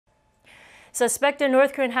Suspected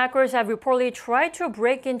North Korean hackers have reportedly tried to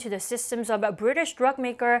break into the systems of British drug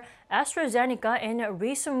maker AstraZeneca in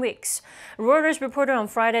recent weeks. Reuters reported on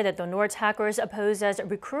Friday that the North's hackers posed as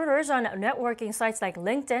recruiters on networking sites like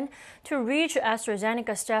LinkedIn to reach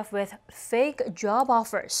AstraZeneca staff with fake job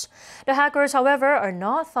offers. The hackers, however, are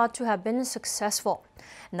not thought to have been successful.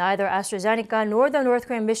 Neither AstraZeneca nor the North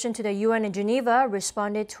Korean mission to the UN in Geneva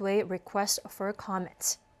responded to a request for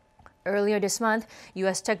comment. Earlier this month,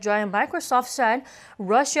 U.S. tech giant Microsoft said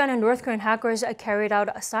Russian and North Korean hackers carried out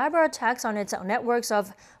cyber attacks on its networks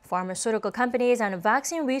of pharmaceutical companies and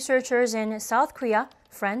vaccine researchers in South Korea,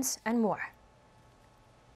 France, and more.